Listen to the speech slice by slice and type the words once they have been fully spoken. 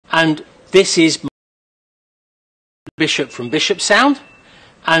and this is Bishop from Bishop Sound,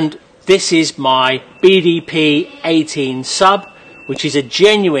 and this is my BDP 18 sub, which is a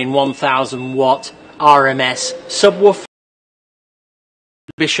genuine 1000 watt RMS subwoofer.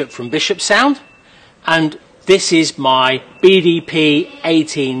 Bishop from Bishop Sound, and this is my BDP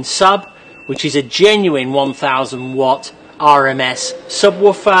 18 sub, which is a genuine 1000 watt RMS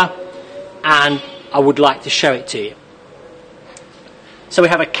subwoofer, and I would like to show it to you. So we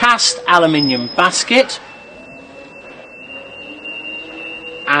have a cast aluminium basket,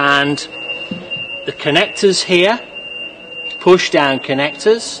 and the connectors here, push down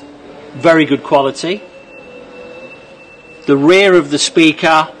connectors, very good quality. The rear of the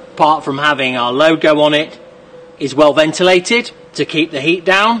speaker, apart from having our logo on it, is well ventilated to keep the heat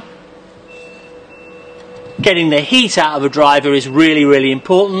down. Getting the heat out of a driver is really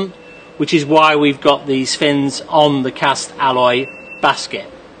important, which is why we've got these fins on the cast alloy basket.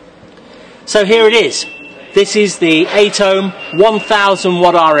 So here it is. This is the 8 ohm 1000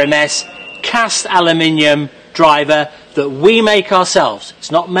 watt RMS cast aluminium driver that we make ourselves.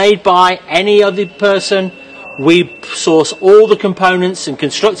 It's not made by any other person. We source all the components and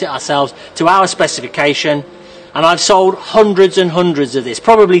construct it ourselves to our specification, and I've sold hundreds and hundreds of this,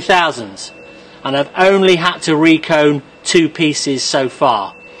 probably thousands, and I've only had to recone 2 pieces so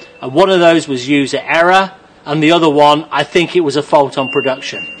far, and one of those was user error, and the other one, I think it was a fault on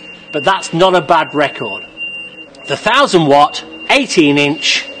production, but that's not a bad record. The 1000 watt 18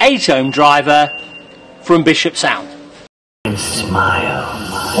 inch 8 ohm driver from Bishop Sound. Smile.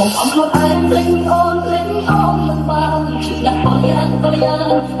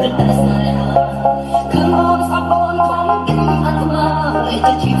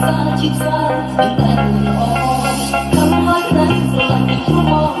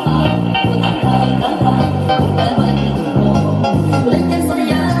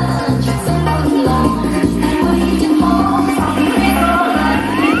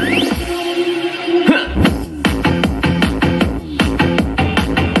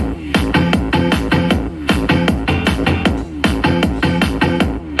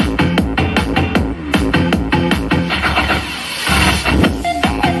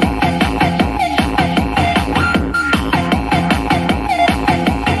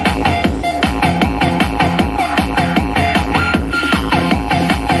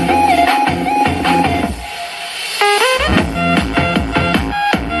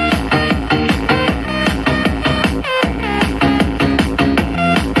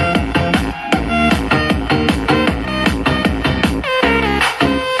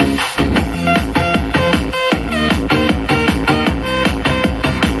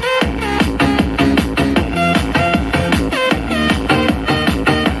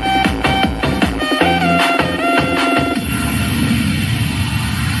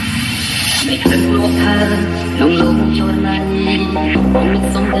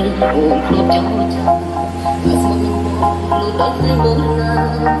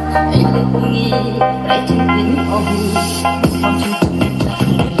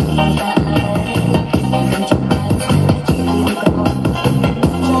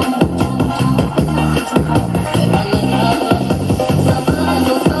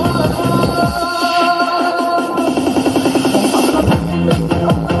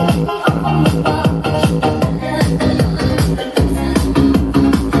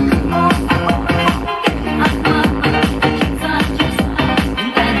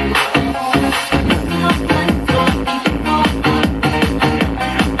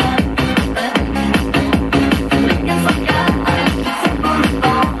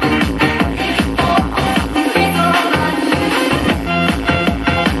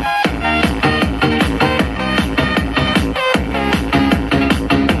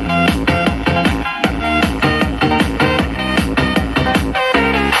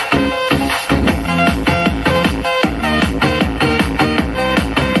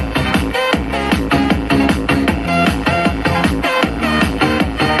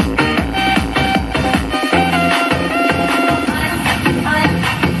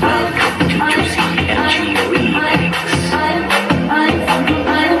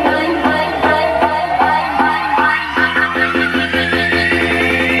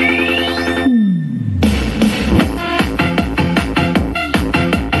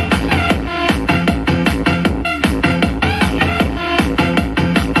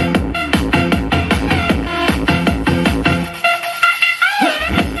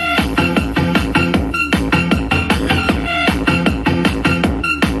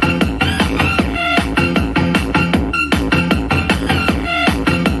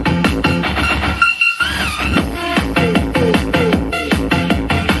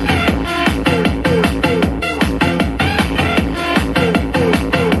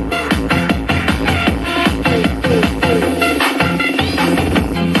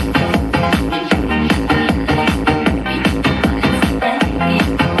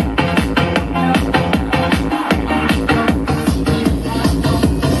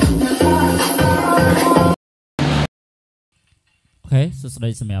 ស្ដី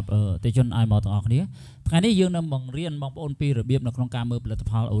សម្រាប់ទេជនអាយមកទាំងអស់គ្នាថ្ងៃនេះយើងនឹងបង្រៀនបងប្អូនពីរបៀបនៅក្នុងការមើលផលិត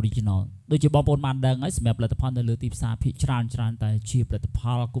ផល original ដូចជាបងប្អូនបានដឹងហើយសម្រាប់ផលិតផលនៅលើទីផ្សារភាគច្រើនតែជាផលិតផ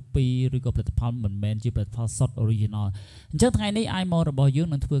ល copy ឬក៏ផលិតផលមិនមែនជាផលិតផលសុទ្ធ original អញ្ចឹងថ្ងៃនេះអាយមករបស់យើង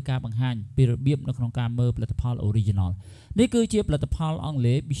នឹងធ្វើការបង្ហាញពីរបៀបនៅក្នុងការមើលផលិតផល original នេះគឺជាផលិតផលអង់គ្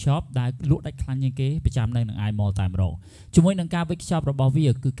លេស Bishop ដែលលក់ដាច់ខ្លាំងជាងគេប្រចាំនៅនឹងអាយមកតែម្ដងជាមួយនឹងការ workshop របស់វា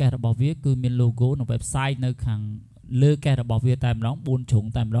គឺកេះរបស់វាគឺមាន logo នៅ website នៅខាងលើកេះរបស់វាតែម្ដង4ជ្រុង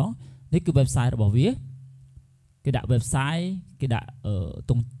តែម្ដងនេះគឺ website របស់វាគេដាក់ website គេដាក់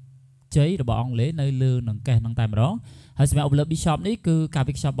ទង់ជ័យរបស់អង់គ្លេសនៅលើនឹងកេះហ្នឹងតែម្ដងហើយសម្រាប់ Overlap Bishop នេះគឺការ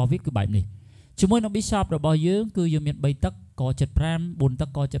workshop របស់វាគឺបែបនេះជាមួយនឹង Bishop របស់យើងគឺយើងមាន3ទឹកក75 4ទឹក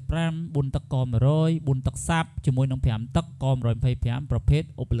ក75 4ទឹកក100 4ទឹកសាប់ជាមួយនឹង5ទឹកក125ប្រភេទ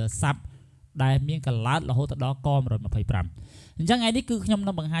Overlap សាប់ដែលមានកឡោតរហូតដល់ក125អញ្ចឹងថ្ងៃនេះគឺខ្ញុំ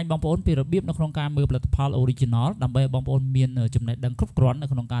នឹងបង្ហាញបងប្អូនពីរបៀបនៅក្នុងការមើលផលិតផល original ដើម្បីឲ្យបងប្អូនមានចំណេះដឹងគ្រប់គ្រាន់នៅ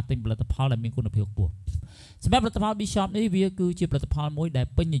ក្នុងការទិញផលិតផលដែលមានគុណភាពខ្ពស់សម្រាប់ផលិតផល Bishop នេះវាគឺជាផលិតផលមួយដែល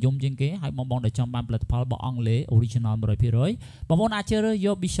ពេញនិយមជាងគេហើយបងដែលចង់បានផលិតផលរបស់អង់គ្លេស original 100% បងប្អូនអាចជ្រើសរើសយ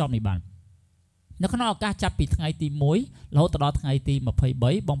ក Bishop នេះបាននៅក្នុងឱកាសចាប់ពីថ្ងៃទី1រហូតដល់ថ្ងៃទី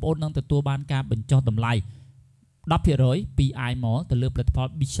23បងប្អូននឹងទទួលបានការបញ្ចុះតម្លៃ10% ពី iMall ទៅលើផលិតផល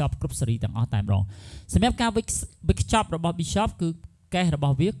Bishop គ្រប់ស៊េរីទាំងអស់តែម្ដងសម្រាប់ការ workshop របស់ Bishop គឺកេះរប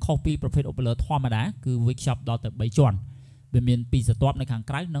ស់វាខុសពីប្រភេទ Overlap ធម្មតាគឺ workshop ដល់ទៅ3ជាន់វាមាន2ស្រទាប់នៅខាង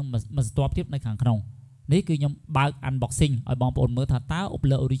ក្រៅនិងមួយស្រទាប់ទៀតនៅខាងក្នុងនេះគឺខ្ញុំបើក unboxing ឲ្យបងប្អូនមើលថាតើ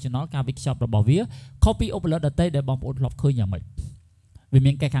Overlap original ការ workshop របស់វាខុសពី Overlap ដទៃដែលបងប្អូនធ្លាប់ឃើញយ៉ាងម៉េចវា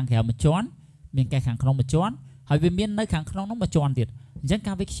មានកេះខាងក្រៅមួយជាន់មានកេះខាងក្នុងមួយជាន់ហើយវាមាននៅខាងក្នុងនោះមួយជាន់ទៀតអញ្ចឹង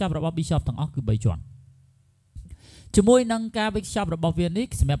ការ workshop របស់ Bishop ទាំងអស់គឺ3ជាន់ជាមួយនឹងការ workshop របស់វានេះ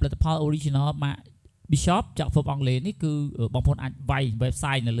សម្រាប់ផលិតផល original មក Bishop จากពិភពអង់គ្លេសនេះគឺបងប្អូនអាចវាយ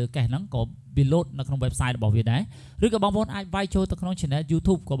website នៅលើកេះហ្នឹងក៏វា load នៅក្នុង website របស់វាដែរឬក៏បងប្អូនអាចវាយចូលទៅក្នុង channel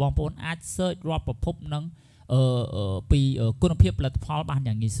YouTube ក៏បងប្អូនអាច search រាប់ប្រភពនឹងពីគុណភាពផលិតផលបាន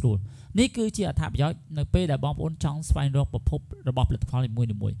យ៉ាងងាយស្រួលនេះគឺជាអត្ថប្រយោជន៍នៅពេលដែលបងប្អូនចង់ស្វែងរកប្រភពរបស់ផលិតផលនីមួយៗ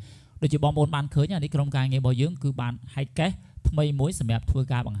ដូចជាបងប្អូនបានឃើញនេះក្រុមការងាររបស់យើងគឺបានហែកកេះថ្មីមួយសម្រាប់ធ្វើ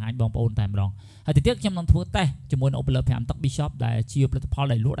ការបង្ហាញបងប្អូនតែម្ដងហើយទីទៀតខ្ញុំនឹងធ្វើតេស្តជាមួយនឹង Overlap 5ទឹក Bishop ដែលជាផលិតផល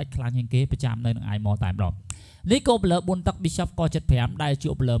ដែលលក់ដាច់ខ្លាំងជាងគេប្រចាំនៅនឹង iMall តែម្ដងនេះក៏ Overlap 4ទឹក Bishop ក75ដែលជា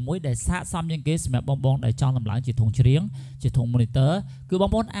Overlap មួយដែលស័ក្តិសមជាងគេសម្រាប់បងប្អូនដែលចង់តម្លើងជាធុងច្រៀងជាធុង monitor គឺបង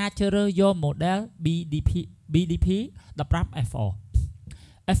ប្អូនអាចជ្រើសរើសយក model BDP 15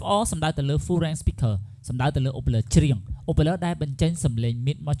 FR សំដៅទៅលើ full range speaker សំដៅទៅលើ Overlap ច្រៀង Overlap ដែលបញ្ចេញសំឡេង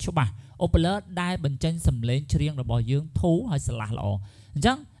mid មកច្បាស់ Overlap ដែលបញ្ចេញសំឡេងច្រៀងរបស់យើងធូរហើយស្រឡះល្អអញ្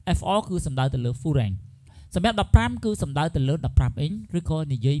ចឹង FR គឺសំដៅទៅលើ full range សម្រាប់15គឺសំដៅទៅលើ15 inch ឬក៏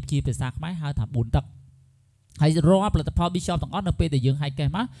និយាយជាភាសាខ្មែរហៅថា4ទឹកហើយរាល់ផលិតផល Bishop ទាំងអស់នៅពេលដែលយើងហែកកេះ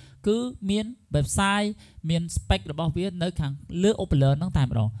មកគឺមាន website មាន spec របស់វានៅខាងលើ Overlap ហ្នឹងតែ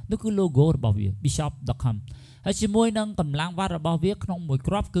ម្ដងនោះគឺ logo របស់វា bishop.com ហើយជាមួយនឹងកម្លាំងវ៉ាត់របស់វាក្នុងមួយ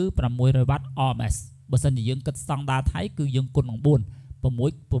គ្រាប់គឺ600វ៉ាត់ RMS បើសិនជាយើងគិតស្តង់ដារថៃគឺយើងគុណនឹង4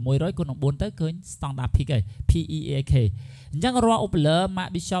 600គុណនឹង4ទៅឃើញស្តង់ដារ PEAK អញ្ចឹងរាល់ Overlap Mac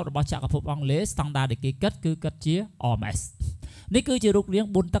Bishop របស់ចក្រភពអង់គ្លេសស្តង់ដារដែលគេគិតគឺគិតជា RMS នេះគឺជារូបរាង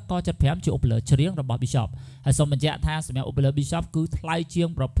4ទឹកក75ជា Overlap ច្រៀងរបស់ Bishop ហើយសូមបញ្ជាក់ថាសម្រាប់ Overlap Bishop គឺថ្លៃជាង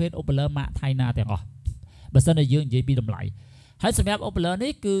ប្រភេទ Overlap Mac ថៃណាទាំងអស់បើសិនជាយើងនិយាយពីតម្លៃហើយសម្រាប់ Overlap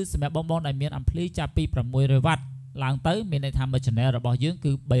នេះគឺសម្រាប់បងប្អូនដែលមាន ampli ចាប់ពី600វ៉ាត់ឡើងទៅមានន័យថាមួយ channel របស់យើង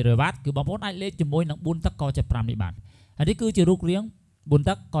គឺ300វ៉ាត់គឺបងប្អូនអាចលេខជាមួយនឹង4ទឹកក75នេះបានហើយនេះគឺជារូបរាង4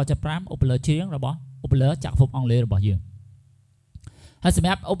ទឹកក75 Overlap ច្រៀងរបស់ Overlap ចក្រភពអង់គ្លេសរបស់យើងហើយសម្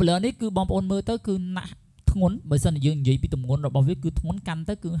រាប់ Overlap នេះគឺបងប្អូនមើលទៅគឺណាស់ធ្ងន់បើសិនជាយើងនិយាយពីទម្ងន់របស់វាគឺធ្ងន់កាន់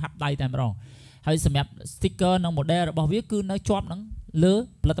ទៅគឺហាប់ដៃតែម្ដងហើយសម្រាប់ sticker និង model របស់វាគឺនៅជាប់នឹងលើ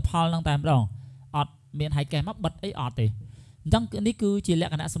ផលិតផលហ្នឹងតែម្ដងអត់មានហែកកេះមកបិទអីអត់ទេអញ្ចឹងនេះគឺជាល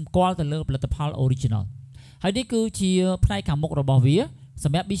ក្ខណៈសម្គាល់ទៅលើផលិតផល original ហើយនេះគឺជាផ្នែកខាងមុខរបស់វាស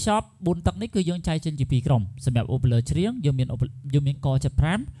ម្រាប់ Bishop 4ទឹកនេះគឺយើងចែកចេញជា2ក្រុមសម្រាប់ Overlap ច្រៀងយើងមានក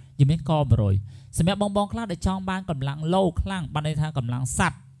75យើងមានក100សម្រាប់បងខ្លះដែលចង់បានកម្លាំង low ខ្លាំងបានន័យថាកម្លាំងសា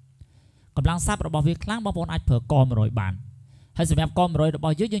ប់របស់វាខ្លាំងបងប្អូនអាចប្រើក100បានហើយសម្រាប់ក100រប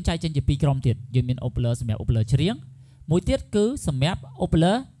ស់យើងចែកចេញជា2ក្រុមទៀតយើងមាន Overlap សម្រាប់ Overlap ច្រៀងមួយទៀតគឺសម្រាប់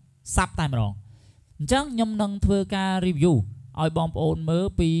Overlap សាប់តែម្ដងអញ្ចឹងខ្ញុំនឹងធ្វើការ review ឲ្យបងប្អូនមើល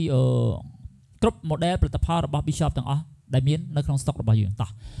ពីគ្រប់ model ផលិតផលរបស់ Bishop ទាំងអស់ដែលមាននៅក្នុង stock របស់យើងតោះ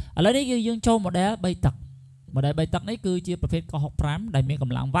ឥឡូវនេះយើងចូល model 3ទឹក model 3ទឹកនេះគឺជាប្រភេទក65ដែលមានក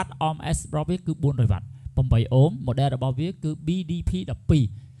ម្លាំងវ៉ាត់ RMS របស់វាគឺ400វ៉ាត់8អូម model របស់វាគឺ BDP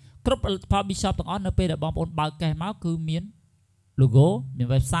 12គ្រប់ផលិតផល Bishop ទាំងអស់នៅពេលដែលបងប្អូនបើកកេះមកគឺមាន logo មាន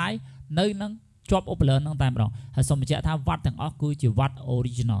website នៅនឹងជាប់ Overlap ហ្នឹងតែម្ដងហើយសូមបញ្ជាក់ថាវ៉ាត់ទាំងអស់គឺជាវ៉ាត់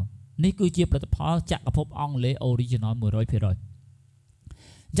original នេះគឺជាផលិតផលចក្រភពអង់គ្លេស original 100%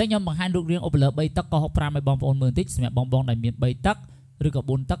 ចឹងខ្ញុំបង្ហាញរូបរាង Opel 3 ទឹកក65ឲ្យបងប្អូនមើលបន្តិចសម្រាប់បងប្អូនដែលមាន3ទឹកឬក៏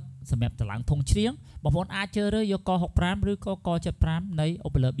4ទឹកសម្រាប់តម្លើងធុងជ្រៀងបងប្អូនអាចជ្រើសរើសយកក65ឬក៏ក75នៃ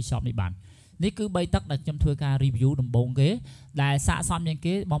Opel Bishop នេះបាននេះគឺ3ទឹកដែលខ្ញុំធ្វើការ review ដំបូងគេដែលស័ក្តិសមជាង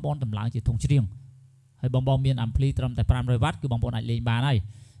គេបងប្អូនតម្លើងជាធុងជ្រៀងហើយបងប្អូនមាន ampli ត្រឹមតែ500 W គឺបងប្អូនអាចលេងបានហើយ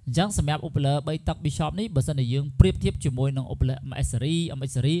អញ្ចឹងសម្រាប់ Opel 3 ទឹក Bishop នេះបើសិនជាយើងប្រៀបធៀបជាមួយនឹង Opel MS series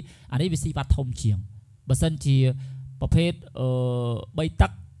អានេះវាស៊ីវ៉ាត់ធំជាងបើសិនជាប្រភេទ3ទឹ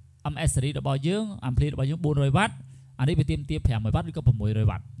ក MS series របស់យើង ampli របស់យើង400 W អានេះវាទាមទារ500 W ឬក៏600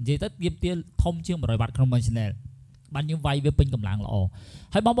 W និយាយទៅទាមទារធំជាង100 W ក្នុង channel បានយើងវាយវាពេញកម្លាំងល្អ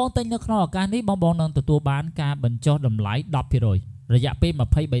ហើយបងប្អូនទិញនៅក្នុងឱកាសនេះបងប្អូននឹងទទួលបានការបញ្ចុះតម្លៃ 10% រយៈពេល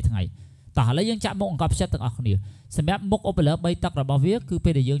23ថ្ងៃតោះឥឡូវយើងចាក់មុខអង្គផ្ចិតទាំងអស់គ្នាសម្រាប់មុខ Opel 3 ទឹករបស់វាគឺពេ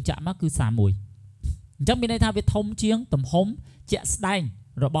លដែលយើងចាក់មកគឺ31អញ្ចឹងមានន័យថាវាធំជាងទំហំជាក់ស្ដែង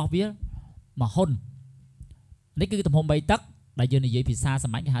របស់វាមហុននេះគឺទំហំ3ទឹកដែលយើងនិយាយភាសាសា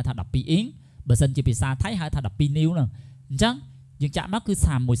មញ្ញគេហៅថា12អ៊ីងបើសិនជាភាសាថៃហៅថា12នីវហ្នឹងអញ្ចឹងយើងចាក់មកគឺ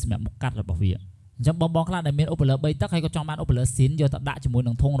31សម្រាប់មុខកាត់របស់វាអញ្ចឹងបងខ្លះដែលមាន Opel 3 ទឹកហើយក៏ចង់បាន Opel Sin យកទៅដាក់ជាមួយ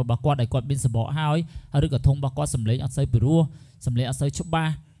នឹងធុងរបស់គាត់ដែលគាត់មានសបកហើយឬក៏ធុងរបស់គាត់សម្លេងអត់សូវពិរោះសម្លេងអត់សូវច្បា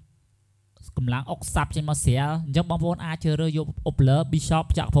ស់កម្លាំងអុកសាប់ចេញមកស្រាលអញ្ចឹងបងប្អូនអាចជ្រើសរើសយក Opel Bishop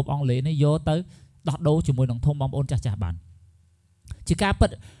ចក្រភពអង់គ្លេសនេះយកទៅដោះដូរជាមួយនឹងធុងបងប្អូនចាស់បានជាការពិត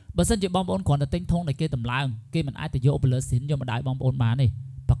បើសិនជាបងប្អូនគ្រាន់តែទិញធុងដែលគេតម្លើងគេមិនអាចទៅយក Opel Sin យកមកដៅបងប្អូនបានទេ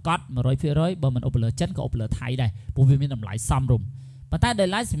ប្រកាស 100% បើមិន Opel ចិនក៏ Opel ថៃដែរព្រោះវាមានតម្លៃសមរម្យប៉ុន្តែដែល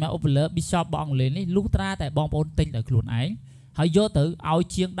live សម្រាប់ Opel Bishop របស់អង់គ្លេសនេះលុះត្រាតែបងប្អូនទិញដោយខ្លួនឯងហើយយកទៅឲ្យ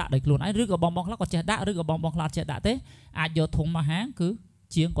ជាងដាក់ដោយខ្លួនឯងឬក៏បងខ្លះក៏ចេះដាក់ឬក៏បងខ្លះចេះដាក់ទេអាចយកធុងមកហាងគឺ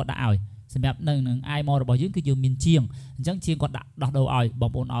ជាងគាត់ដាក់ឲ្យសម្រាប់នៅនឹង iMall របស់យើងគឺយើងមានជាងអញ្ចឹងជាងគាត់ដាក់ដោះដូរឲ្យបង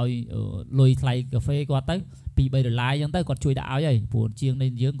ប្អូនឲ្យលុយថ្លៃកាហ្វេគាត់ទៅ$2-3អញ្ចឹងទៅគាត់ជួយដាក់ឲ្យហើយព្រោះជាងនេះ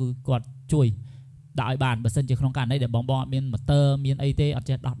យើងគឺគាត់ជួយដាក់ឲ្យបានបើសិនជាក្នុងករណីដែលបងអត់មានម៉ូទ័រមានអីទេអត់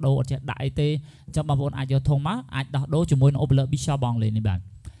ចេះដោះដូរអត់ចេះដាក់អីទេអញ្ចឹងបងប្អូនអាចយកធុងមកអាចដោះដូរជាមួយនឹង Opel Bishop បងលេងនេះបាន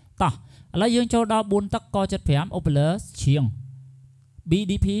តោះឥឡូវយើងចូលដល់4ទឹកក75 Opel ឈៀង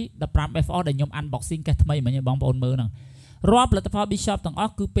BDP 15FO ដែលខ្ញុំ unboxing កេសថ្មីមិញឲ្យបងប្អូនមើលហ្នឹងរាល់ផលិតផល Bishop ទាំងអ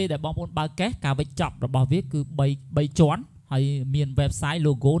ស់គឺពេលដែលបងប្អូនបើកកេសការវេចចប់របស់វាគឺ3ជាន់ហើយមាន website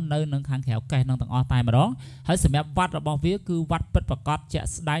logo នៅនឹងខាងក្រៅកេសហ្នឹងទាំងអស់តែម្ដងហើយសម្រាប់វ៉ាត់របស់វាគឺវ៉ាត់ពិតប្រាកដជាក់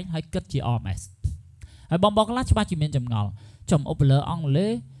ស្ដែងហើយគិតជា RMS ហើយបងខ្លះច្បាស់ជាមានចម្ងល់ចំ Opel អង់គ្លេ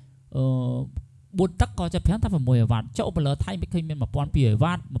ស4ទឹកក៏ចាប់5តែ6វ៉ាត់ចុះ Opel ថៃមិនឃើញមាន1200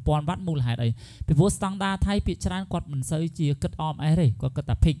វ៉ាត់1000វ៉ាត់មូលហេតុអីពីព្រោះ standard ថៃភាគច្រើនគាត់មិនសូវជាគិត RMS ទេគាត់គិត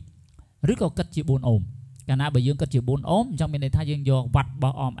តែ peak ឬក៏គិតជា4អូមកាលណាបើយើងគិតជា4អូមអញ្ចឹងមានន័យថាយើងយកវ៉ាត់រប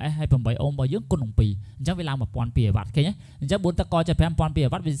ស់ RMS ហើយ8អូមរបស់យើងគុណនឹង2អញ្ចឹងវាឡើង1200វ៉ាត់ឃើញទេអញ្ចឹង4ទឹកក៏ចាប់5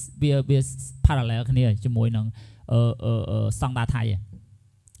 1200វ៉ាត់វា parallel គ្នាជាមួយនឹងstandard ថៃ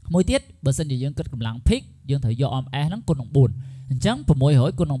មួយទៀតបើសិនជាយើងគិតកម្លាំង peak យើងត្រូវយក RMS ហ្នឹងគុណនឹង4អញ្ចឹង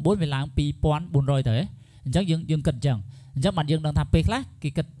600គុណនឹង4វាឡើង2400ទៅអញ្ចឹងយើងគិតអញ្ចឹងបានយើងដឹងថាពេលខ្លះគេ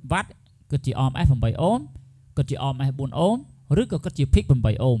គិតវ៉ាត់គិតជា RMS 8អូមគិតជា RMS 4អូមឬក៏គិតជា peak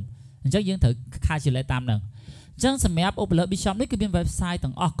 8អូមអញ្ចឹងយើងត្រូវ calculate តាមហ្នឹងអញ្ចឹងសម្រាប់ Opel Bishop នេះគឺមាន website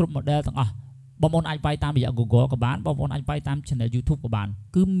ទាំងអស់គ្រប់ model ទាំងអស់បងប្អូនអាចវាយតាមរយៈ Google ក៏បានបងប្អូនអាចវាយតាម channel YouTube ក៏បាន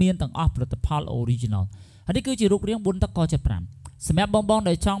គឺមានទាំងអស់ផលិតផល original ហើយនេះគឺជារូបរាង4ទឹកក75សម្រាប់បងប្អូន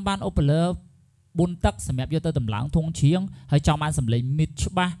ដែលចង់បាន Opel 4ទឹកសម្រាប់យកទៅតម្លើងធុងជ្រៀងហើយចង់បានសម្លេង mid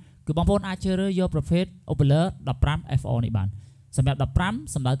ច្បាស់គឺបងប្អូនអាចជ្រើសរើសយកប្រភេទ Opel 15FO នេះបានសម្រាប់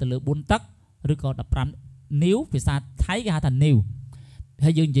15សំដៅទៅលើ4ទឹកឬក៏15 new ភាសាថៃគេហៅថា new ហើ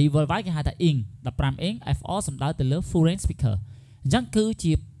យយើងនិយាយ worldwide គេហៅថា ing 15 ing FO សំដៅទៅលើ full range speaker អញ្ចឹងគឺ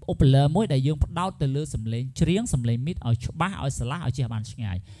ជា Opel មួយដែលយើងផ្ដោតទៅលើសម្លេងជ្រៀងសម្លេង mid ឲ្យច្បាស់ឲ្យស្រឡះឲ្យជះបានឆ្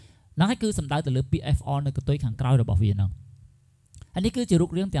ងាយហ្នឹងហើយគឺសំដៅទៅលើ PFO នៅកន្ទុយខាងក្រោយរបស់វាហ្នឹងហើយនេះគឺជារូប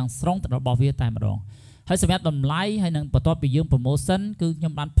រាងទាំងស្រុងរបស់វាតែម្ដងហើយសម្រាប់តម្លៃហើយនឹងបន្ទាប់ពីយើង promotion គឺខ្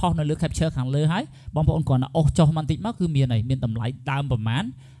ញុំបានផុសនៅលើ capture ខាងលើហើយបងប្អូនគ្រាន់តែអូសចុះបន្តិចមកគឺមានហើយមានតម្លៃដើមប្រមាណ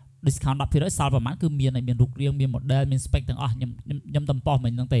discount 10% សល់ប្រមាណគឺមានហើយមានរូបរាងមាន model មាន spec ទាំងអស់ខ្ញុំតំប៉ោះមិ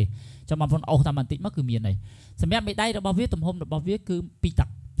ញហ្នឹងទេចាំបងប្អូនអូសតាមបន្តិចមកគឺមានហើយសម្រាប់មេដៃរបស់វាទំហំរបស់វាគឺ2ទឹក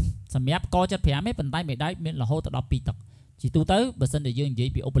សម្រាប់ក75ទេប៉ុន្តែមេដៃមានរហូតដល់2ទឹកជាទូទៅបើសិនតែយើងនិយាយ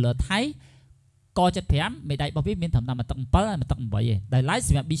ពី Opel ថៃក75មេដៃរបស់វាមានត្រឹមតែ1ទឹក7ហើយ1ទឹក8ទេដែល live ស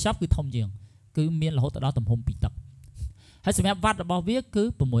ម្រាប់ Bishop គឺធំជាងគឺមានរហូតដល់ទំហំ2ទឹកហើយសម្រាប់វ៉ាត់របស់វាគឺ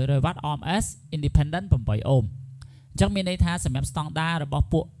600វ៉ាត់ RMS independent 8អូមអញ្ចឹងមានន័យថាសម្រាប់ standard របស់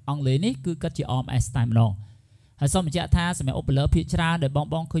ពួកអង់គ្លេសនេះគឺគិតជា RMS តែម្ដងហើយសូមបញ្ជាក់ថាសម្រាប់ Opel ភាគច្រើនដែល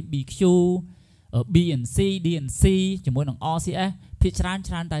បងឃើញ BQ BNC DNC ជាមួយនឹង RCS ភាគច្រើ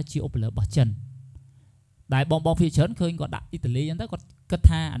នតែជា Opel របស់ចិនដែលបងភាគច្រើនឃើញគាត់ដាក់អ៊ីតាលីអញ្ចឹងទៅគាត់គិត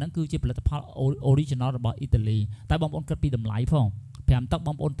ថាអាហ្នឹងគឺជាផលិតផល original របស់អ៊ីតាលីតែបងប្អូនគិតពីតម្លៃផង5ទឹកប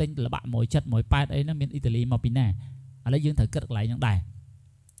ងប្អូនទិញល្បាក់170 180អីហ្នឹងមានអ៊ីតាលីមកពីណាឥឡូវយើងត្រូវគិតកន្លែងហ្នឹងដែរ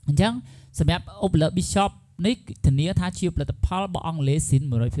អញ្ចឹងសម្រាប់ Opel Bishop នេះធានាថាជាផលិតផលរបស់អង់គ្លេសស៊ីន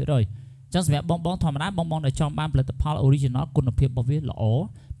 100% អញ្ចឹងសម្រាប់បងធម្មតាបងដែលចង់បានផលិតផល original គុណភាពរបស់វាល្អ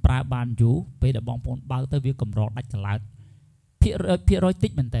ប្រើបានយូរពេលដែលបងប្អូនបើកទៅវាកម្រដាច់កន្លោតភាគរយតិ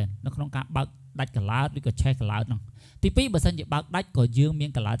ចមែនតើនៅក្នុងការបើកដាច់កន្លោតឬក៏ឆេះកន្លោតហ្នឹងទី2បើសិនជាបើកដាច់ក៏យើងមាន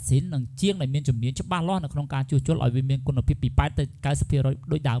កន្លោតស៊ីននិងជាងដែលមានជំនាញច្បាស់លាស់នៅក្នុងការជួសជុលឲ្យវាមានគុណភាពពី80ទៅ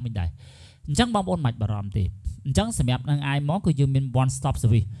90%ដូចដើមវិញដែរអញ្ចឹងបងប្អូនមិនបាច់បារម្ភទេអញ្ចឹងសម្រាប់នឹងអាយមកគឺយើងមាន one stop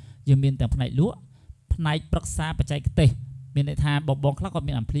service យើងមានទាំងផ្នែកលក់ផ្នែកប្រឹក្សាបច្ចេកទេសមានន័យថាបងខ្លះគាត់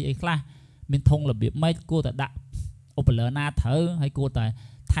មាន ampli អីខ្លះមានធុងរបៀបម៉េចគួរតែដាក់ Opel ណាត្រូវហើយគួរតែ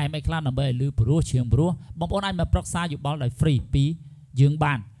ថែមអីខ្លះដើម្បីឲ្យលឺព្រោះជាងព្រោះបងប្អូនអាចមកប្រឹក្សាយោបល់ដោយ free ពីយើង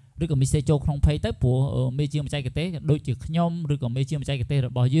បានឬក៏ message ចូលក្នុង page ទៅព្រោះមេជាបច្ចេកទេសដូចជាខ្ញុំឬក៏មេជាបច្ចេកទេសរ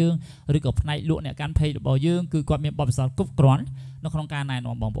បស់យើងឬក៏ផ្នែកលក់អ្នកកាន់ page របស់យើងគឺគាត់មានបទពិសោធន៍គ្រប់គ្រាន់នៅក្នុងការណែ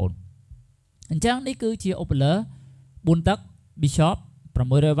នាំបងប្អូនអញ្ចឹងនេះគឺជា Opel 4 ទឹក Bishop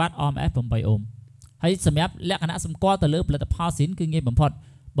 600W RMS 8 Ohm ហើយសម្រាប់លក្ខណៈសម្គាល់ទៅលើផលិតផលស៊ីនគឺងាយបំផុត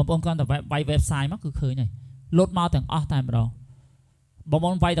បងប្អូនគ្រាន់តែវាយ website មកគឺឃើញហើយលោតមកទាំងអស់តែម្ដងបងប្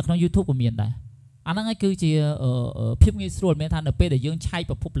អូនវាយទៅក្នុង YouTube ក៏មានដែរអាហ្នឹងឯងគឺជាភាពងាយស្រួលមានថានៅពេលដែលយើងឆែក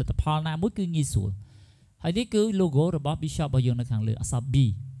ប្រភពផលិតផលណាមួយគឺងាយស្រួលហើយនេះគឺ logo របស់ Bishop របស់យើងនៅខាងលើអក្សរ B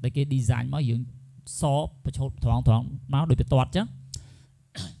ដែលគេ design មកយើងសបញ្ឆោតត្រង់មកដូចបន្ទាត់អញ្ចឹង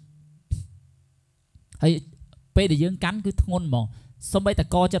ហើយពេលដែលយើងកាន់គឺធ្ងន់ហ្មងសូម្បីតែ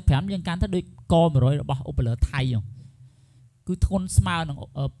ក75យើងកាន់ទៅដូចក100របស់ Opel ថៃអញ្ចឹងគឺធ្ងន់ស្មើនឹង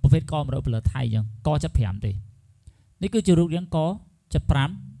ប្រភេទក100 Opel ថៃអញ្ចឹងក75ទេនេះគឺជារូបរាងក75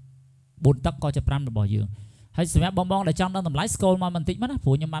 4 ទឹកក75របស់យើងហើយសម្រាប់បងដែលចង់ដឹងតម្លៃស្គលមកបន្តិចមកណាព្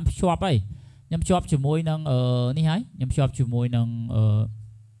រោះខ្ញុំបានភ្ជាប់ហើយខ្ញុំភ្ជាប់ជាមួយនឹងនេះហើយខ្ញុំភ្ជាប់ជាមួយនឹង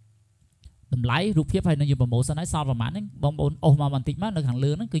តម្លៃរូបភាពហើយនឹងយើង promotion ហើយសល់ប្រហែលហ្នឹងបងប្អូនអូសមកបន្តិចមកនៅខាង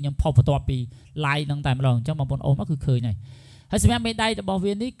លើហ្នឹងគឺខ្ញុំផុសបន្ទាប់ពី live ហ្នឹងតែម្ដងអញ្ចឹងបងប្អូនអូសមកគឺឃើញហើយសម្រាប់មេដៃរបស់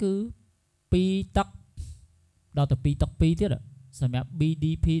វានេះគឺ2ទឹកដល់ទៅ2ទឹក2ទៀតសម្រាប់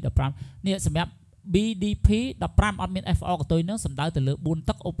BDP 15នេះសម្រាប់ BDP 15អត់មាន FO កតុយនឹងសំដៅទៅលើ4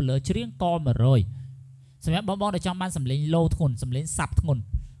ទឹក Opel ច្រៀងក100សម្រាប់បងដែលចង់បានសម្លេង low ធ្ងន់សម្លេងសាប់ធ្ងន់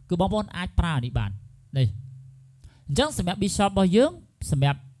គឺបងប្អូនអាចប្រើនេះបាននេះអញ្ចឹងសម្រាប់ Bishop របស់យើងសម្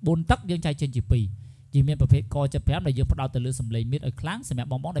រាប់4ទឹកយើងចែកចេញជា2យើងមានប្រភេទក75ដែលយើងផ្ដោតទៅលើសម្លេងមៀតឲ្យខ្លាំងសម្រាប់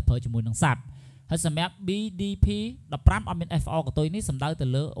បងដែលប្រើជាមួយនឹងសាប់ហើយសម្រាប់ BDP 15អត់មាន FO កតុយនេះសំដៅទៅ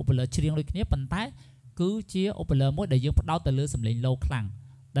លើ Opel ច្រៀងដូចគ្នាប៉ុន្តែគឺជា Opel មួយដែលយើងផ្ដោតទៅលើសម្លេង low ខ្លាំង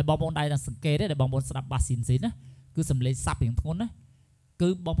ដែលបងប្អូនដែរនឹងសង្កេតដែរបងប្អូនស្ដាប់បាសស៊ីនណាគឺសម្លេងសាប់រៀងធ្ងន់ណាគឺ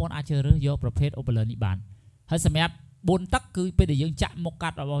បងប្អូនអាចជ្រើសរើសយកប្រភេទ Opel នេះបានហើយសម្រាប់4ទឹកគឺពេលដែលយើងចាក់មុខកា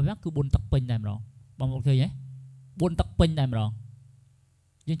ត់របស់វាគឺ4ទឹកពេញតែម្ដងបងប្អូនឃើញទេ4ទឹកពេញតែម្ដង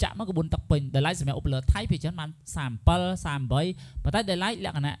យើងចាក់មកគឺ4ទឹកពេញដែលឡៃសម្រាប់ Opel ថៃពីច្រើនបាន37 38ប៉ុន្តែដែលឡៃល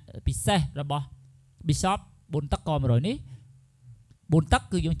ក្ខណៈពិសេសរបស់ Bishop 4ទឹកក100នេះ4ទឹក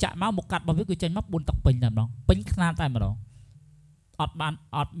គឺយើងចាក់មកមុខកាត់របស់វាគឺចេញមក4ទឹកពេញតែម្ដងពេញខ្នាតតែម្ដងអ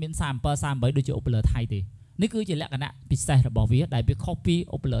ត់មាន37 38ដូចជា Opel ថៃទេនេះគឺជាលក្ខណៈពិសេសរបស់វាដែលវាខុសពី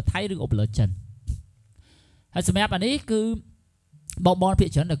Opel ថៃឬ Opel ចិនហើយសម្រាប់អានេះគឺបងភាគ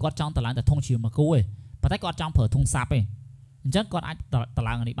ច្រើនដែលគាត់ចង់តម្លើងតែធុងជ្រាវមកគូឯងប៉ុន្តែគាត់ចង់ប្រើធុងសាប់ឯងអញ្ចឹងគាត់អាចតម្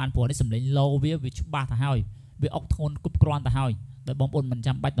លើងអានេះបានព្រោះនេះសម្លេង low វាច្បាស់ទៅហើយវាអុកធ្ងន់គ្រប់គ្រាន់ទៅហើយដែលបងប្អូនមិន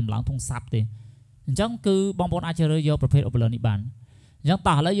ចាំបាច់តម្លើងធុងសាប់ទេអញ្ចឹងគឺបងប្អូនអាចជ្រើសរើសយកប្រភេទ Opel នេះបានអញ្ចឹង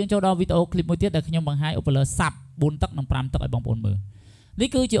តោះឥឡូវយើងចូលដល់វីដេអូឃ្លីបមួយទៀតដែលខ្ញុំបង្ហាញ Opel សាប់4ទឹកនិង5ទឹកឲ្យបងប្អូនមើលនេះ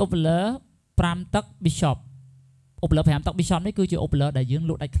គឺជា Opel 5ទឹក Bishop Opel 5ទឹក Bishop នេះគឺជា Opel ដែលយើង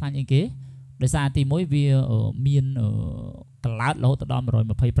លក់ដាច់ខ្លាញ់អីគេដោយសារទី1វាមានកន្លោតរហូតដល់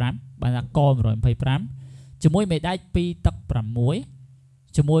125បានថាក125ជាមួយមេដែក2ទឹក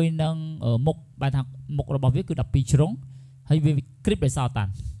6ជាមួយនឹងមុខបានថាមុខរបស់វាគឺ12ជ្រុងហើយវាគ្រីបដោយសោតា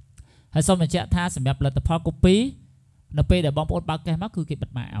ន់ហើយសូមបញ្ជាក់ថាសម្រាប់ផលិតផល copy នៅពេលដែលបងប្អូនបើកកេសមកគឺគេបិ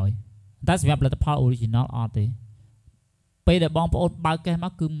ទម៉ាកឲ្យតែសម្រាប់ផលិតផល original អត់ទេពេលដែលបងប្អូនបើកកេសម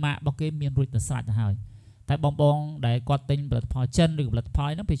កគឺម៉ាករបស់គេមានរួចទៅស្រេចទៅហើយតែបងដែលគាត់ទិញផលិតផលចិនឬផលិតផល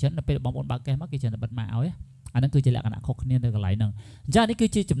ហ្នឹងពេលច្រើននៅពេលបងប្អូនបើកកេសមកគេច្រើនតែបិទម៉ាកឲ្យអាហ្នឹងគឺជាលក្ខណៈខុសគ្នានៅកន្លែងហ្នឹងអញ្ចឹងនេះគឺ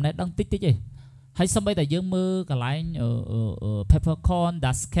ជាចំណេះដឹងតិចឯងហើយសូម្បីតែយើងមើលកន្លែង peppercorn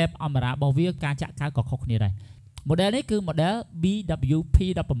dascape អមរារបស់វាការចាក់កៅក៏ខុសគ្នាដែរ model នេះគឺ model BWP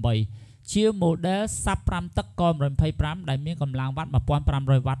 18ជា model សាប់5ទឹកក125ដែលមានកម្លាំងវ៉ាត់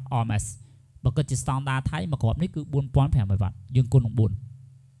 1500W RMS បើគិតជា standard ថៃមួយគ្រាប់នេះគឺ 4500W យើងគុណនឹង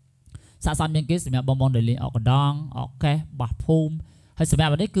4សាកសមជាងគេសម្រាប់បងដែលលេងអកកណ្ដងអកកេសបោះភូមិហើយសម្រា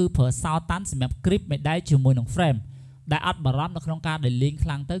ប់នេះគឺប្រើសោតាន់សម្រាប់ grip មេដៃជាមួយនឹង frame ដែលអត់បារម្ភនៅក្នុងការដែលលេងខ្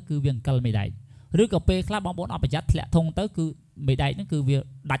លាំងទៅគឺវាអង្គិលមេដៃឬក៏ពេលខ្លះបងប្អូនអត់ប្រយ័ត្នធ្លាក់ធុងទៅគឺមេដៃហ្នឹងគឺវា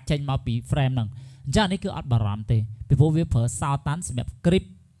ដាច់ចេញមកពី frame ហ្នឹងអញ្ចឹងនេះគឺអត់បារម្ភទេពីព្រោះវាប្រើសោតាន់សម្រាប់ grip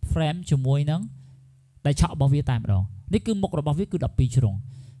frame ជាមួយនឹងដែលឆក់របស់វាតែម្ដងនេះគឺមុខរបស់វាគឺ12ជ្រុង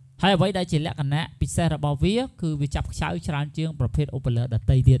ហើយអ្វីដែលជាលក្ខណៈពិសេសរបស់វាគឺវាចាប់ខ្ចៅច្រើនជាងប្រភេទអូប៉ូឡឺដ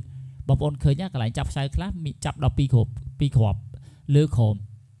តៃទៀតបងប្អូនឃើញណាកន្លែងចាប់ខ្ចៅខ្លះមានចាប់ដល់2គ្រាប់លើក្រោម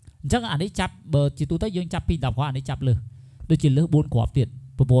អញ្ចឹងអានេះចាប់បើជាទូទៅយើងចាប់ពី10គ្រាប់អានេះចាប់លើដូចជាលើ4គ្រាប់ទៀត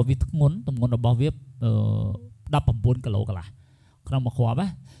ព្រោះវាធ្ងន់ទម្ងន់របស់វា19គីឡូកន្លះក្នុងមួយគ្រាប់ណា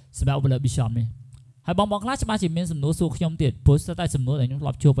សម្រាប់អូប៉ូឡឺ Bishop នេះហើយបងខ្លះច្បាស់ជាមានសំណួរសួរខ្ញុំទៀតព្រោះស្ទើរតែសំណួរដែលខ្ញុំធ្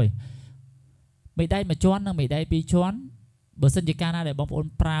លាប់ជួបហើយមេដៃមួយជាន់និងមេដៃ2ជាន់បើសិនជាកាលណាដែលបងប្អូន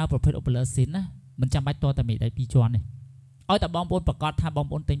ប្រើប្រភេទអូប៉ូឡឺស៊ីនណាមិនចាំបាច់តតែមេដៃ2ជាន់នេះឲ្យតែបងប្អូនប្រកាសថាបង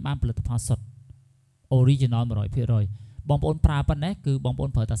ប្អូនទិញបានផលិតផលសុទ្ធ original 100% បងប្អូនប្រើប៉ុណ្ណេះគឺបងប្អូន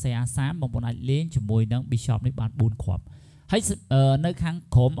ប្រើតែ CA30 បងប្អូនអាចលេងជាមួយនឹង Bishop នេះបាន4គ្រាប់ហើយនៅខាង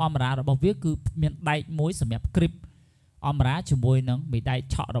ក្រោមអមរារបស់វាគឺមានដែកមួយសម្រាប់ grip អមរាជាមួយនឹងមេដៃ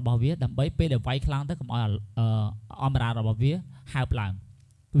ឆក់របស់វាដើម្បីពេលដែលវាយខ្លាំងទៅកុំឲ្យអមរារបស់វាហើបឡើង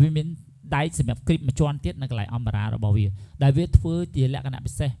វាមានដែកសម្រាប់ grip មួយជាន់ទៀតនៅកន្លែងអមរារបស់វាដែលវាធ្វើជាលក្ខណៈ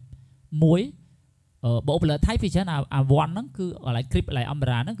ពិសេសមួយបើអូប៉ូឡឺថៃពីច្រើនអាវ៉ាន់ហ្នឹងគឺកន្លែង grip កន្លែងអម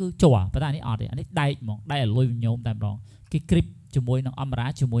រាហ្នឹងគឺជ័រប៉ុន្តែនេះអត់ទេអានេះដែកហ្មងដែកឲ្យលុយញោមតែម្ដងគេ grip ជាមួយនឹងអមរា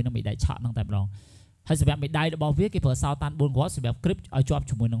ជាមួយនឹងមេដៃឆក់ហ្នឹងតែម្ដងហើយសម្រាប់មេដៃរបស់វាគេប្រើសោតាន4គ្រាប់សម្រាប់ grip ឲ្យជាប់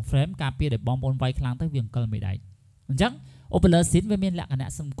ជាមួយនឹង frame ការពារដែលបងប្អូនវាយខ្លាំងទៅវាអង្គិលមេដៃអញ្ចឹងអូប៉ូឡឺស៊ីនវាមានលក្ខណៈ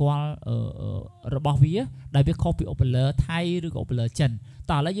សម្គាល់របស់វាដែលវាខុសពីអូប៉ូឡឺថៃឬក៏អូប៉ូឡឺចិន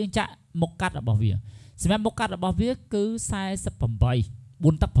តោះឥឡូវយើងចាក់មុខកាត់របស់វាសម្រាប់មុខកាត់របស់វាគឺ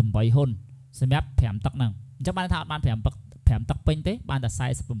48 4ទឹក8ហ៊ុនសម្រាប់5ទឹកហ្នឹងអញ្ចឹងបានថាអត់បាន5ទឹកពេញទេបានតែ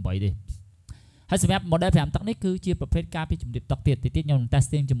48ទេហើយសម្រាប់ model 5ទឹកនេះគឺជាប្រភេទការពីជំរាបទឹកទៀតខ្ញុំនឹង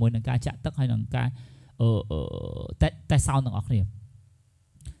testing ជាមួយនឹងការចាក់ទឹកហើយនឹងការតែ sound ទាំងអស់គ្នា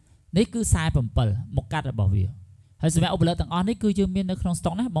នេះគឺ47មុខកាត់របស់វាហើយសម្រាប់អូប៉ូឡឺទាំងអស់នេះគឺយើងមាននៅក្នុង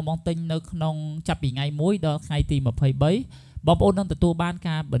stock ណាបងទិញនៅក្នុងចាប់ពីថ្ងៃ1ដល់ថ្ងៃទី23បងប្អូននឹងទទួលបាន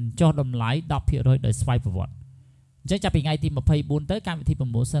ការបញ្ចុះតម្លៃ 10% ដោយស្វ័យប្រវត្តិអញ្ចឹងចាប់ពីថ្ងៃទី24ទៅកម្មវិធី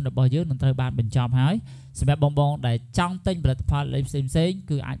promotion របស់យើងនឹងត្រូវបានបញ្ចប់ហើយសម្រាប់បងដែលចង់ទិញផលិតផលផ្សេង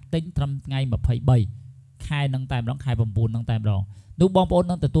គឺអាចទិញត្រឹមថ្ងៃ23ខែនឹងតែម្ដងខែ9នឹងតែម្ដងនោះបងប្អូន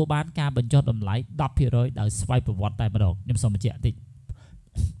នឹងទទួលបានការបញ្ចុះតម្លៃ 10% ដោយស្វ័យប្រវត្តិតែម្ដងខ្ញុំសូមបញ្ជាក់បន្តិច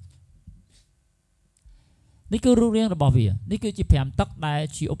នេះគឺរូបរាងរបស់វានេះគឺជា5ទឹកដែល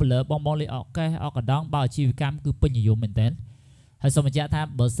ជាអូប៉ូឡឺបងលេខអកេសអកដងបើអាជីវកម្មគឺពេញនិយមមែនតើហើយសូមបញ្ជាក់ថា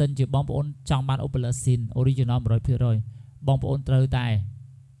បើសិនជាបងប្អូនចង់បានអូប៉ូឡឺស៊ីន original 100% បងប្អូនត្រូវតែ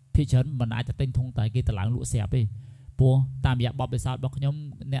ភាគច្រើនមិនអាចទៅទិញធុងតែគេតម្លើងលក់ស្រាប់ទេព្រោះតាមរយៈបបិសោតរបស់ខ្ញុំ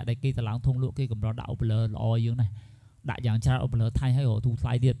អ្នកដែលគេតម្លើងធុងលក់គេកម្រដាក់អូប៉ូឡឺល្អយើងណាស់ដាក់យ៉ាងច្រើនអូប៉ូឡឺថៃហើយរកទូថ្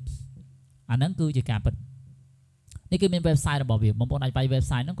លៃទៀតអាហ្នឹងគឺជាការពិតនេះគឺមាន website របស់វាបងប្អូនអាចវាយ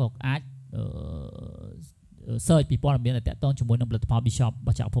website ហ្នឹងក៏អាចsearch ពីព័ត៌មានដែលតាក់ទងជាមួយនឹងផលិតផល Bishop រប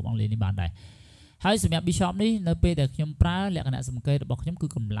ស់ចក្រភពអង់គ្លេសនេះបានដែរហើយសម្រាប់ Bishop នេះនៅពេលដែលខ្ញុំប្រើលក្ខណៈសម្កេតរបស់ខ្ញុំគឺ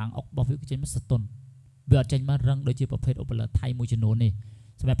កម្លាំងអុករបស់វាគឺចេញមកស្ទន់វាអត់ចេញមករឹងដូចជាប្រភេទអូប៉ូឡឺថៃមួយចំនួននេះ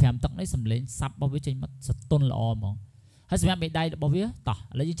សម្រាប់5ទឹកនេះសំឡេងសាប់របស់វាចេញមកស្ទន់ល្អហ្មងហើយសម្រាប់មេដៃរបស់វាតោះ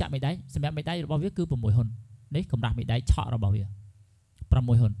ឥឡូវយើងចាក់មេដៃសម្រាប់មេដៃរបស់វាគឺ6ហ៊ុននេះកម្រាស់មេដៃឆក់របស់វា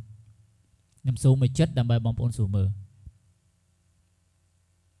6ហ៊ុនខ្ញុំស៊ូមមួយចិត្តដើម្បីបងប្អូនស៊ូមើល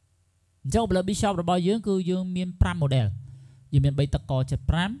អញ្ចឹងអូប៉ូឡឺ Bishop របស់យើងគឺយើងមាន5 model យើងមាន3ទឹកក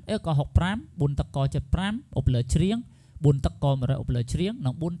75ក៏65 4ទឹកក75អូប៉ូឡឺជ្រៀង4ទឹកក100អូប៉ូឡឺជ្រៀងនិ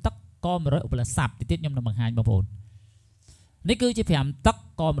ង4ទឹកក100អូប៉ូឡឺសាប់ទីទៀតខ្ញុំនឹងបង្ហាញបងប្អូននេះគឺជា5ទឹក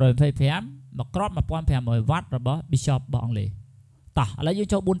ក125មកក្រប1500វ៉ាត់របស់ Bishop របស់អង់គ្លេសតោះឥឡូវយើង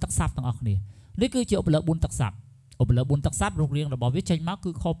ចូល4ទឹកសាប់ទាំងអស់គ្នានេះគឺជាអូប៉ូឡឺ4ទឹកសាប់អូប៉ូឡឺ4ទឹកសាប់រូបរាងរបស់វាចេញមក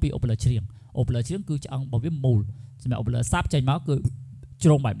គឺខុសពីអូប៉ូឡឺជ្រៀងអូប៉ូឡឺជ្រៀងគឺឆ្អឹងរបស់វាមូលសម្រាប់អូប៉ូឡឺសាប់ចេញមកគឺជ្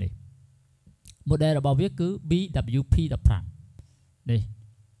រុងបែបនេះ model របស់វាគឺ BWP15 នេះ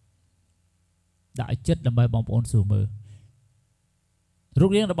ដាក់ឲ្យចិត្តដើម្បីបងប្អូនស៊ូមើលរូ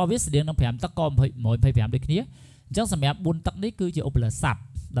បរាងរបស់វាស្តៀងនឹង5ទឹកក125ដូចគ្នាអញ្ចឹងសម្រាប់4ទឹកនេះគឺជាអូប៉ូឡឺសាប់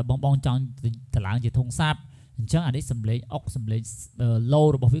ដែលបងចង់តម្លើងជាធុងសាប់អញ្ចឹងអានេះសំឡេងអុកសំឡេង low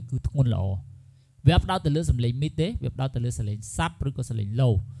របស់វាគឺធ្ងន់ល្អវាផ្ដោតទៅលើសំឡេង mid ទេវាផ្ដោតទៅលើសំឡេងសាប់ឬក៏សំឡេង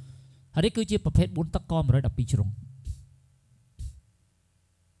low ហើយនេះគឺជាប្រភេទ4ទឹកក112ជ្រុង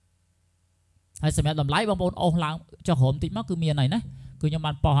ហើយសម្រាប់តម្លៃបងប្អូនអូសឡើងចុះក្រោមតិចមកគឺមានហើយណាគឺខ្ញុំ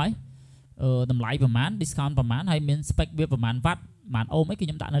បានប៉ោះហើយតម្លៃប្រហែល discount ប្រហែលហើយមាន spec វាប្រហែលវ៉ាត់ប្រហែលអូមអីគឺខ្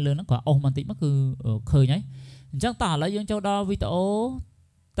ញុំដាក់នៅលើហ្នឹងក៏អូសបន្តិចមកគឺឃើញហើយអញ្ចឹងតោះឥឡូវយើងចូលដល់វីដេអូ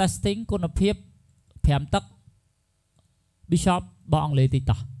testing គុណភាព5ទឹក Bishop របស់អង់គ្លេសតិច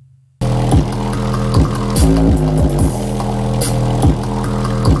តោះ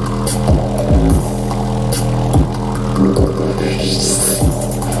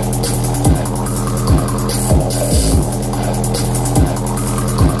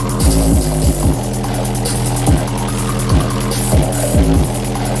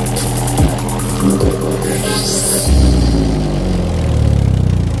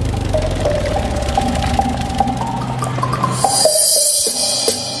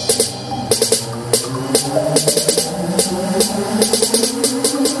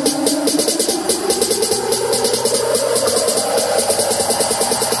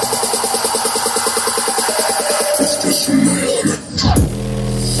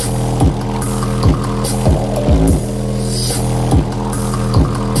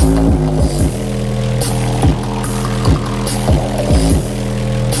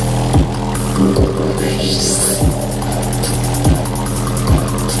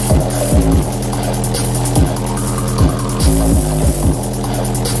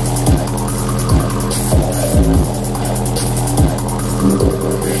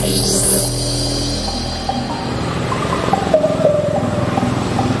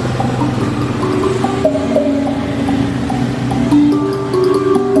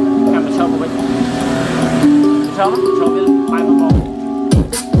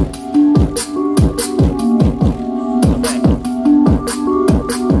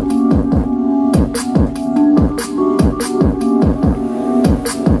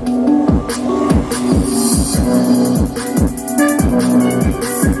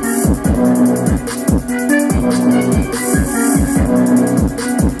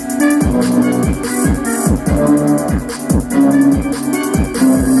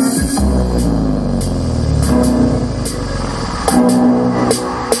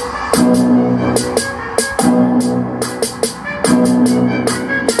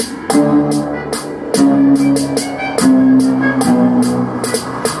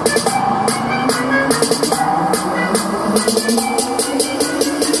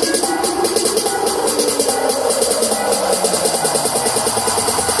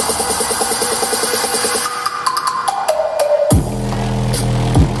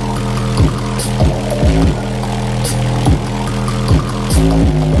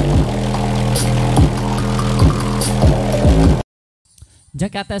จา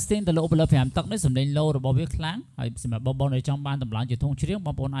กการ testing แต่ละอุปกรณ์5 ទឹកនេះសម្លេង low របស់វាខ្លាំងហើយសម្រាប់បងប្អូនដែលចង់បានតម្លើងជាធុងច្រៀងប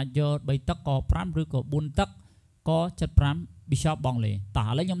ងប្អូនអាចយក3 ទឹកក៏5ឬក៏4 ទឹកក៏75 Bishop បងលេតោះ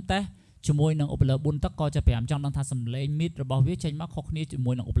ឥឡូវខ្ញុំតេស្តជាមួយនឹងឧបករណ៍4 ទឹកក៏75ចង់ដឹងថាសម្លេង mid របស់វាចេញមកខុសគ្នាជា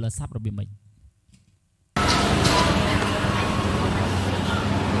មួយនឹងឧបករណ៍ sub របៀបម៉េច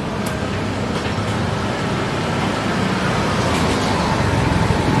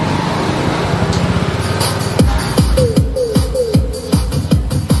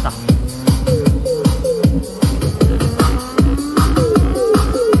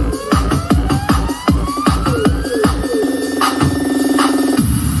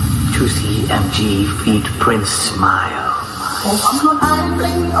Feed Prince smile. Smile.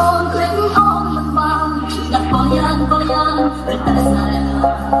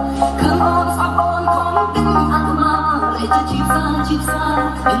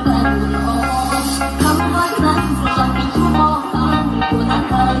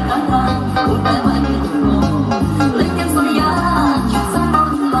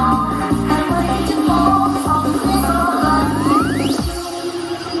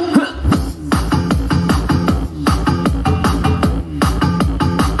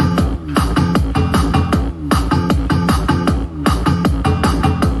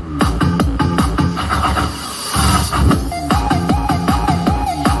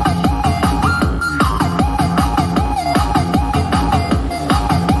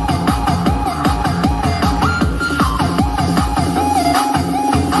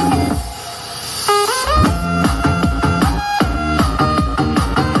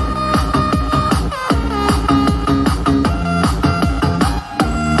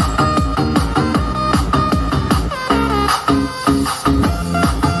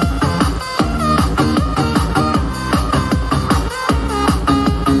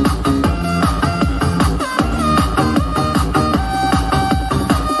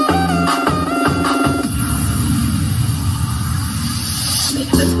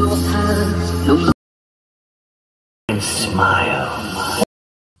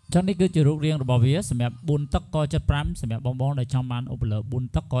 ចឹងនេះគឺជារូបរាងរបស់វាសម្រាប់4 ទឹកក៏75សម្រាប់បងប្អូនដែលចង់បានឧបករណ៍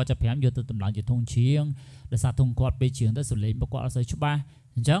4 ទឹកក៏75យកទៅតម្លើងជាធុងច្រៀងដោយសារធុងគាត់ពេលច្រៀងទៅសម្លេងរបស់គាត់អត់សូវច្បាស់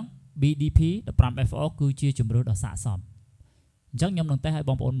អញ្ចឹង BDP 15FO គឺជាជំរឿនដ៏ស័ក្តិសមអញ្ចឹងខ្ញុំនឹងតេស្តឲ្យ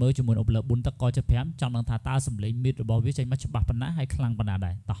បងប្អូនមើលជាមួយឧបករណ៍4 ទឹកក៏75ចង់ដឹងថាតើសម្លេង mid របស់វាចេញមកច្បាស់ប៉ុណ្ណាហើយខ្លាំងប៉ុណ្ណា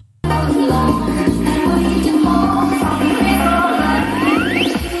ដែរតោះ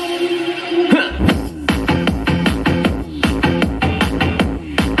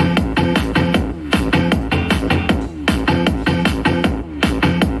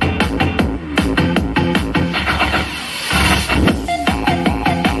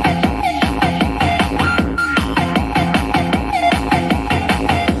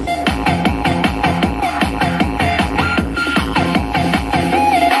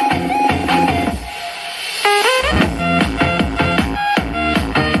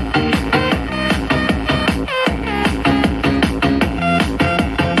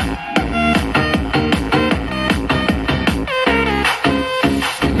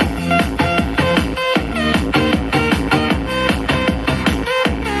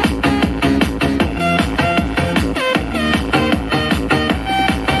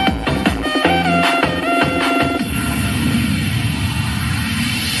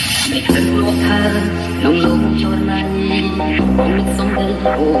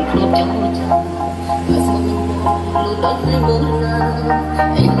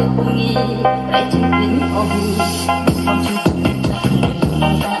Hãy subscribe cho kênh Ghiền Mì Gõ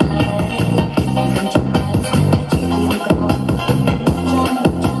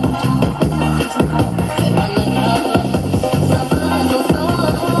không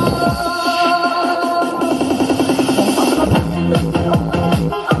bỏ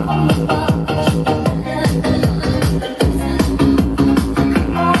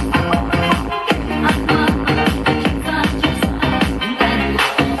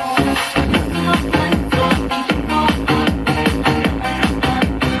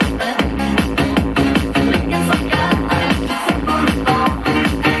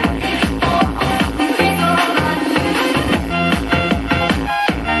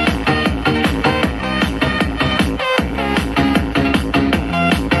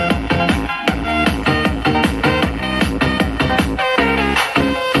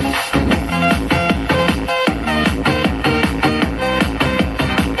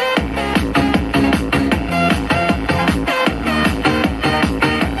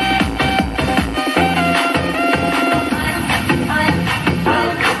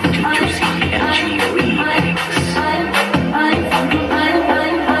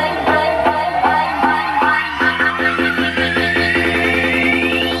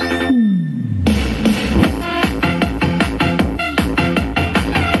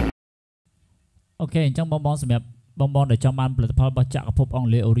ok trong bong xem bong để trong ban platform bắt chặt phốp ông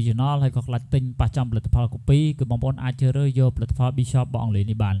lệ original hay có là tinh bắt trong platform copy cứ bong ai chơi rồi vô platform bishop bong lệ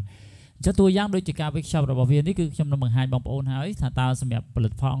này bàn cho tôi dám đối chỉ cả workshop rồi bảo viên đấy cứ trong năm bằng hai bong ôn hỏi thà tao xem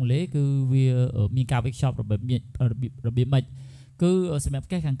platform lệ cứ vì ở miền cao workshop rồi bị mệt cứ xem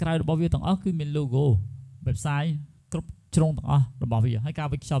cái hàng cài rồi bảo viên tổng ốc cứ miền logo website group trong tổng rồi bảo viên hay cao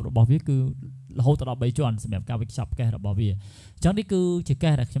workshop rồi bảo viên cứ hỗ trợ bảy chuẩn xem cao workshop cái rồi bảo viên chẳng đi cứ chỉ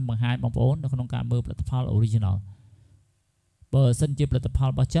cái là trong bằng hai bong ôn nó không cả mơ platform original bờ sân chia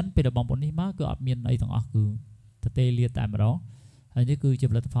platform bao chân bây giờ bong ôn đi má cứ áp miền ấy tổng ốc cứ thật tê liệt tại mà đó hay như cứ chia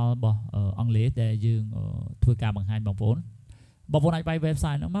platform bỏ ông lễ để dương thuê cả bằng hai bong ôn này bay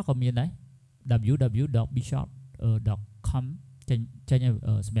website nó mắc còn miền đấy www.bishop.com trên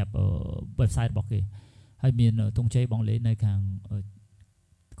xem website bỏ kì hay miền tung chơi bóng lễ nơi càng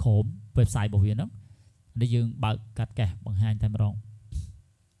khổm website bảo viên đó để dương bật cắt kẻ bằng hai tay rong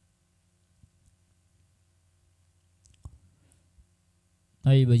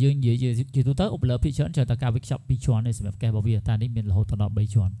đây bây giờ gì chỉ tôi tới ốp lợp phi chọn cho ta cao workshop phi chọn này xem kẻ bảo viên ta đi miền là hỗ trợ bảy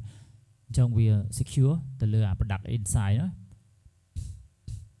chọn trong việc secure từ lừa áp đặt inside đó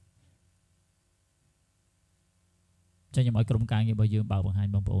cho những mọi côngการnhư bây giờ bảo bằng hai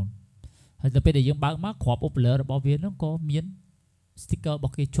bóng ôn hay là bây giờ dương bảo mắc khóa ốp lợp bảo viên nó có miếng sticker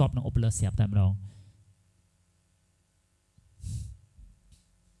bọc cái chop nó ốp lợp xẹp tại đó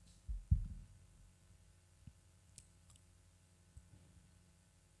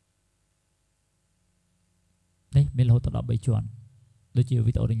đây mình là hỗ trợ bảy chuẩn đôi chiều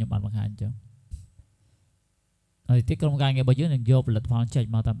video đi nhập bản bằng hai chứ rồi tiếp côngการnhư bây giờ mình vô lật phong chạy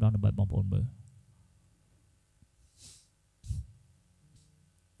mà tạm đó là bảy bóng ôn bự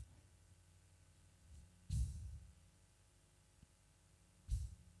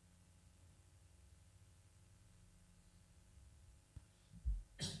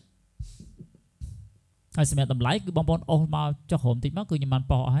hay xem tầm lái cứ bong bóng ô mà cho hồn tí mất cứ như màn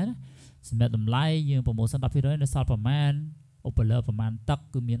bỏ hết xem tầm lái như một sản phẩm phía đó nó sao phẩm man opera phẩm man tắc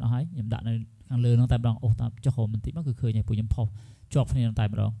cứ miền ấy nhầm đạn này hàng lừa nó tay bằng ô tạm cho hồn mình tí mất cứ khơi nhảy bùi nhầm phò chọc phần này tay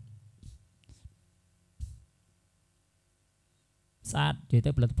bằng sát chỉ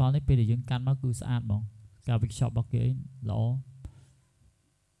tới platform này để dừng can mất cứ sát bằng cả việc shop bao kia lỗ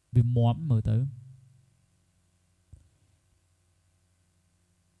bị móm mở tới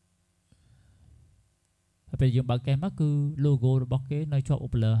bây giờ bảo cái mắt cứ logo rồi bóc cái nơi cho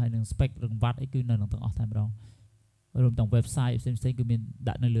upload hay những spec rừng vắt ấy cứ nơi đồng tầng time đâu rồi tổng website xem cứ mình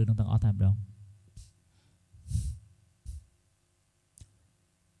đã nơi lừa đồng tầng time đâu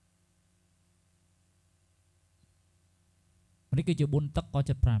này cứ chịu buôn tắc có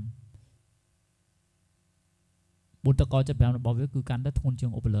chật pram buôn tắc có chật pram là bảo với cứ cắn đất thôn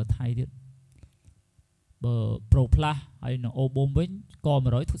trường upload thay đi bờ pro plus hay nó ô bom với co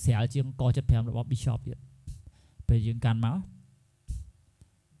mà nói thuốc xẻ chiên co chật pram là bảo bishop đi bây giờ can máu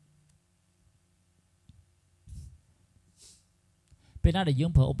bên đó để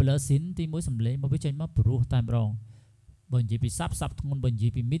dương phở opera xin thì mới sầm lấy mà biết chơi mất pro time rong bên gì bị sắp thôn bên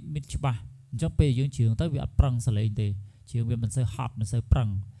gì bị mid ba trong bây giờ trường tới việc prang sờ lấy thì trường việc mình sẽ hot mình sẽ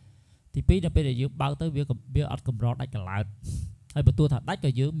prang thì bây giờ giờ bao tới việc ăn cầm rót đánh cả lại hay bữa tua thật đánh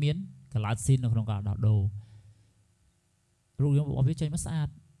cái dưới miến cả lại xin nó không cả đảo đồ rồi dương biết chơi mất sát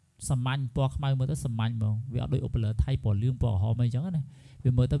sầm mạnh po khai mới tới sầm mạnh mà vì ở đội opera thay bỏ lương bỏ họ mấy chẳng này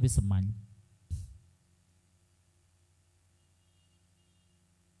vì mới tới vì sầm mạnh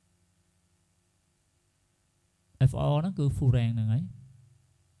FO nó cứ phù rèn này ấy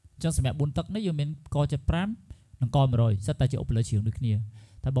cho xem mẹ buôn tắc nó giờ mình coi chặt pram nó coi mà rồi rất ta chịu opera chiều được kia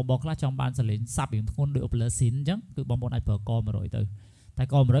tại bong bóng lá trong ban sẽ lên sắp những con đội opera xin chứ cứ bong bóng này phở coi mà rồi từ tại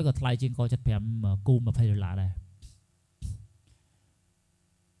coi mà rồi có thay trên coi chặt pram mà cu mà phải là đây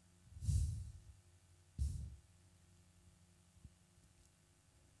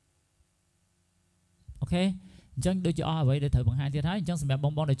ok chẳng đôi cho vậy để thử bằng hai tiết thái chẳng xem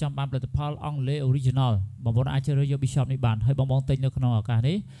bong bóng để trong ban platform ong lê original bong bóng ai chơi vô bishop này bàn hay bong bóng tên được nó ở cả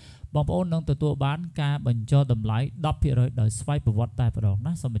đấy bong bóng nâng từ tua bán ca bình cho tầm lái đắp phía rồi đợi swipe vào vật tay vào đó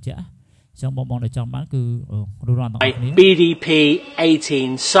nó xong mà chả trong bong bóng để trong bán cứ BDP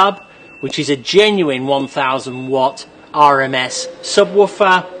 18 sub which is a genuine 1000 watt RMS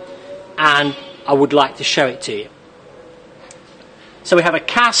subwoofer and I would like to show it to you. So we have a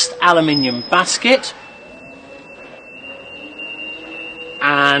cast aluminium basket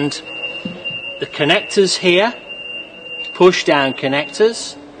and the connectors here, push down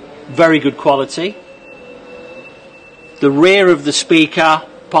connectors, very good quality. The rear of the speaker,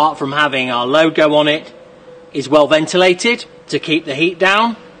 apart from having our logo on it, is well ventilated to keep the heat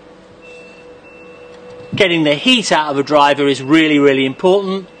down. Getting the heat out of a driver is really, really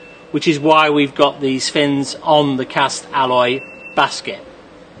important, which is why we've got these fins on the cast alloy basket.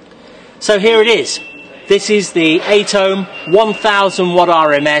 So here it is. This is the 8-ohm 1000 watt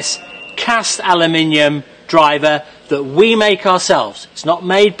RMS cast aluminium driver that we make ourselves. It's not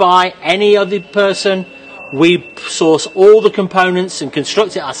made by any other person. We source all the components and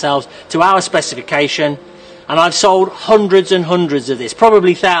construct it ourselves to our specification. And I've sold hundreds and hundreds of this,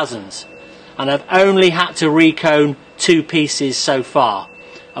 probably thousands. And I've only had to recone 2 pieces so far.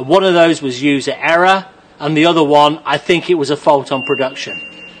 And one of those was user error, and the other one, I think it was a fault on production.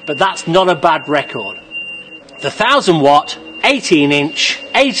 But that's not a bad record. The 1000 watt, 18 inch,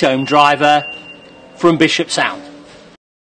 8-ohm driver from Bishop Sound.